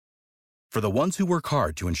For the ones who work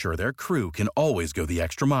hard to ensure their crew can always go the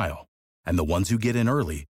extra mile, and the ones who get in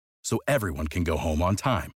early so everyone can go home on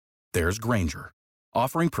time, there's Grainger,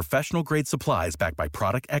 offering professional-grade supplies backed by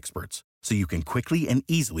product experts so you can quickly and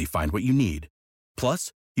easily find what you need.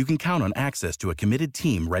 Plus, you can count on access to a committed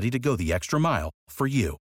team ready to go the extra mile for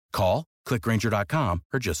you. Call, click Grainger.com,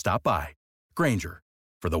 or just stop by. Grainger,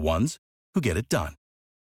 for the ones who get it done.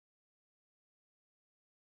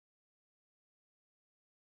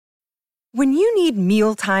 When you need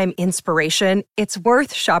mealtime inspiration, it's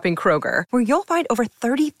worth shopping Kroger, where you'll find over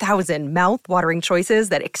 30,000 mouth-watering choices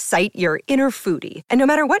that excite your inner foodie. And no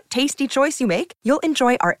matter what tasty choice you make, you'll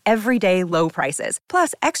enjoy our everyday low prices,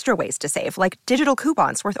 plus extra ways to save, like digital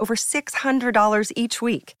coupons worth over $600 each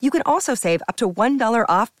week. You can also save up to $1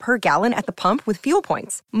 off per gallon at the pump with fuel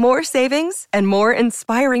points. More savings and more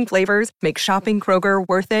inspiring flavors make shopping Kroger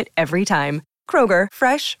worth it every time. Kroger,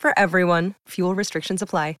 fresh for everyone. Fuel restrictions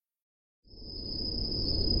apply.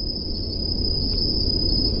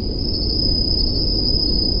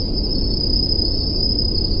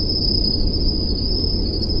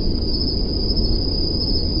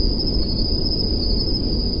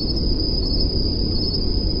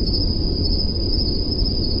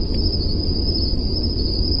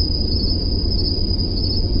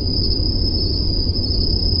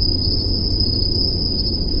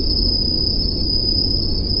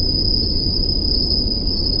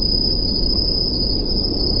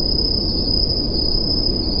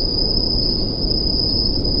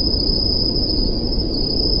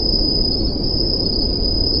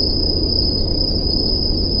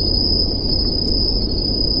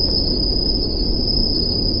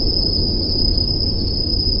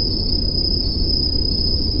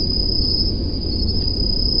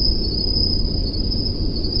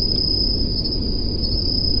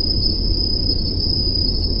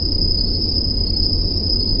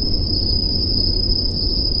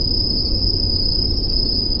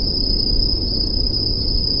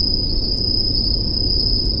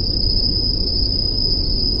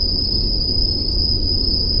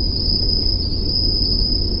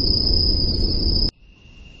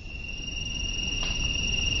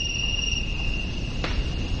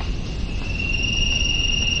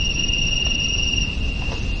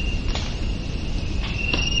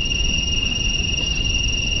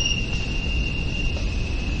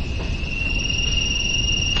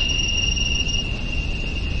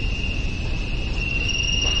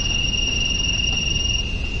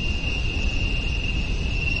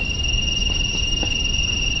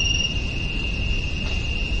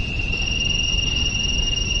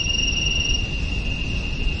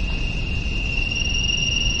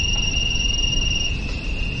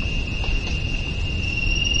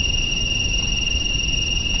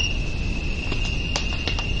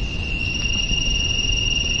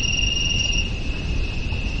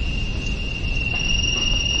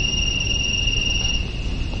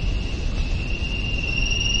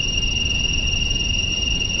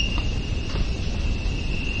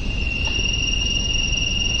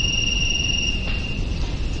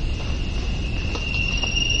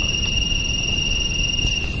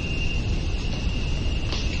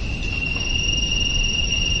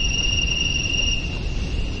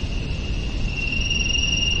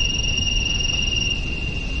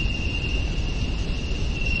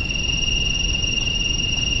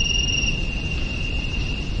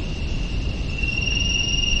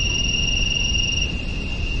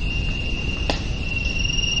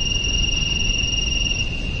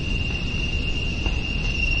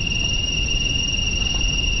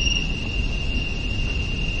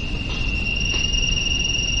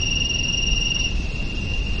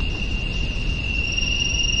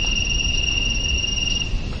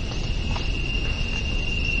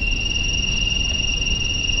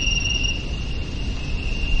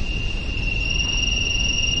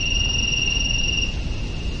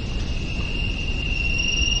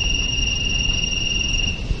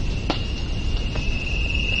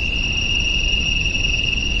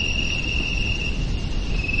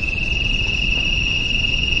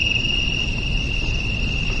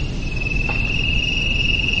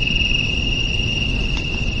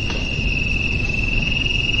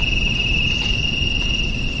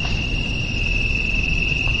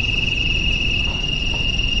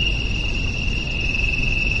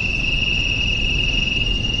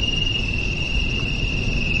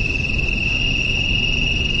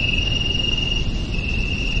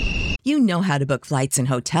 You know how to book flights and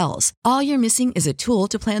hotels. All you're missing is a tool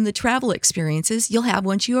to plan the travel experiences you'll have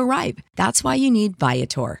once you arrive. That's why you need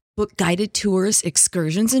Viator. Book guided tours,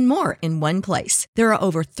 excursions, and more in one place. There are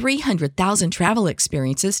over 300,000 travel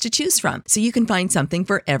experiences to choose from, so you can find something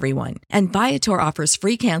for everyone. And Viator offers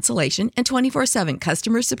free cancellation and 24/7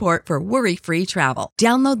 customer support for worry-free travel.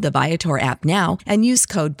 Download the Viator app now and use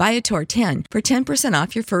code Viator10 for 10%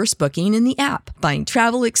 off your first booking in the app. Find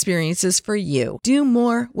travel experiences for you. Do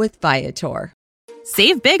more with Viator.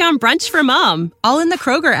 Save big on brunch for mom, all in the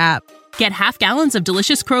Kroger app. Get half gallons of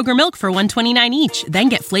delicious Kroger milk for $1.29 each. Then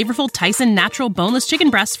get flavorful Tyson natural boneless chicken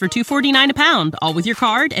breasts for $2.49 a pound, all with your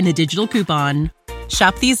card and a digital coupon.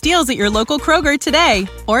 Shop these deals at your local Kroger today,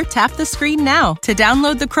 or tap the screen now to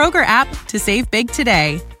download the Kroger app to save big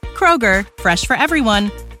today. Kroger, fresh for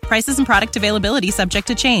everyone. Prices and product availability subject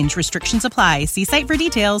to change. Restrictions apply. See site for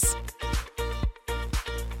details.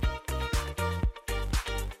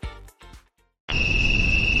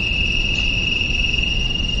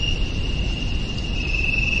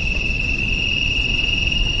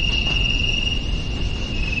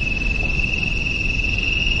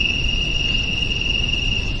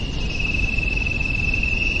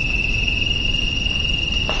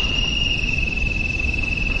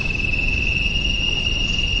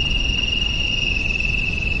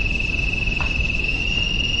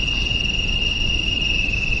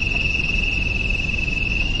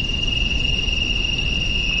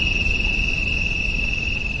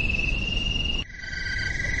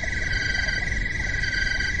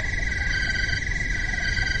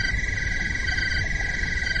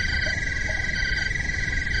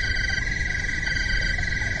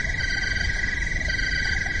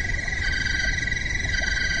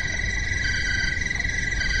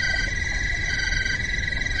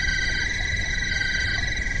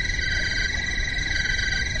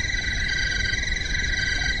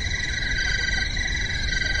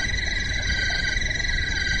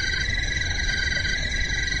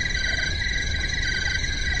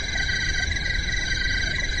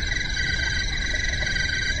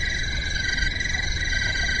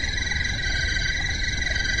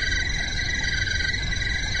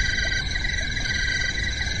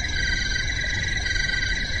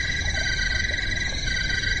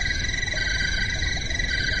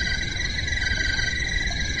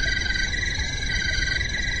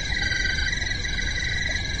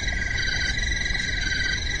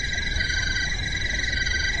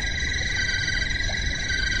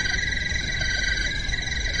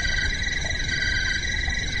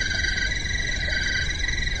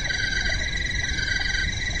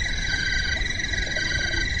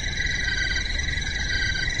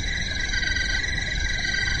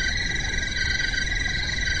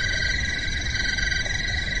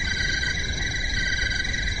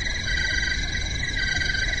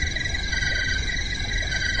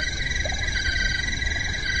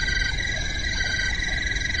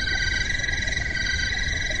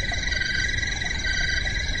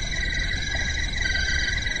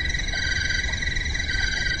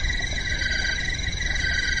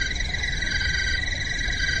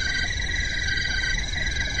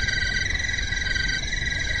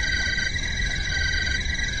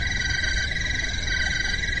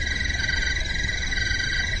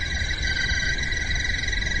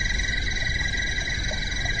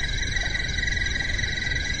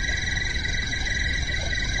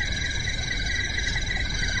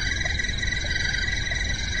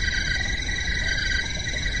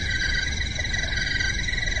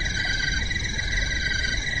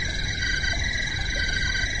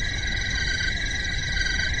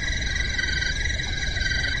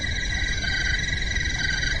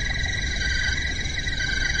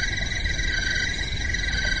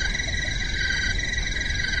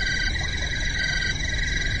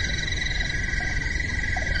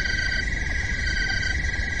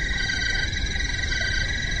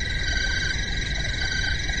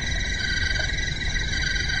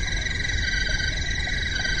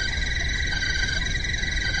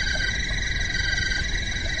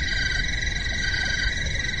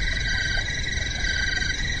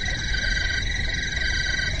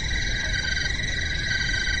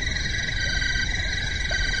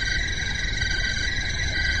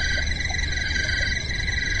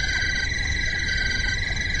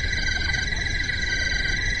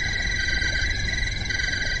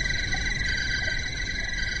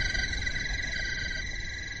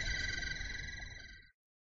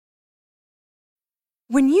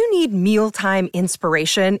 When you need mealtime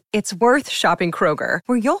inspiration, it's worth shopping Kroger,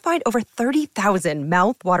 where you'll find over 30,000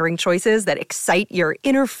 mouth-watering choices that excite your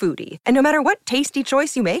inner foodie. And no matter what tasty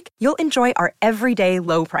choice you make, you'll enjoy our everyday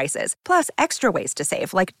low prices, plus extra ways to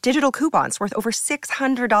save, like digital coupons worth over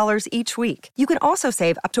 $600 each week. You can also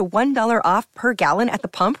save up to $1 off per gallon at the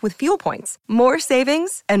pump with fuel points. More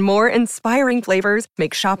savings and more inspiring flavors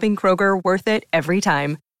make shopping Kroger worth it every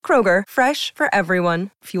time. Kroger, fresh for everyone.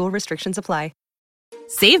 Fuel restrictions apply.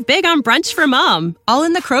 Save big on brunch for mom, all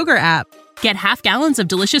in the Kroger app. Get half gallons of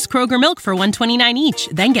delicious Kroger milk for $1.29 each.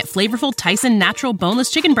 Then get flavorful Tyson natural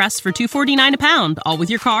boneless chicken breasts for $2.49 a pound, all with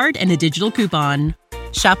your card and a digital coupon.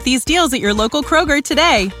 Shop these deals at your local Kroger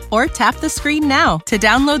today, or tap the screen now to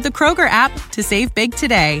download the Kroger app to save big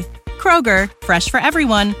today. Kroger, fresh for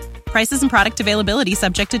everyone. Prices and product availability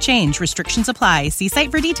subject to change. Restrictions apply. See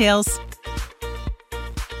site for details.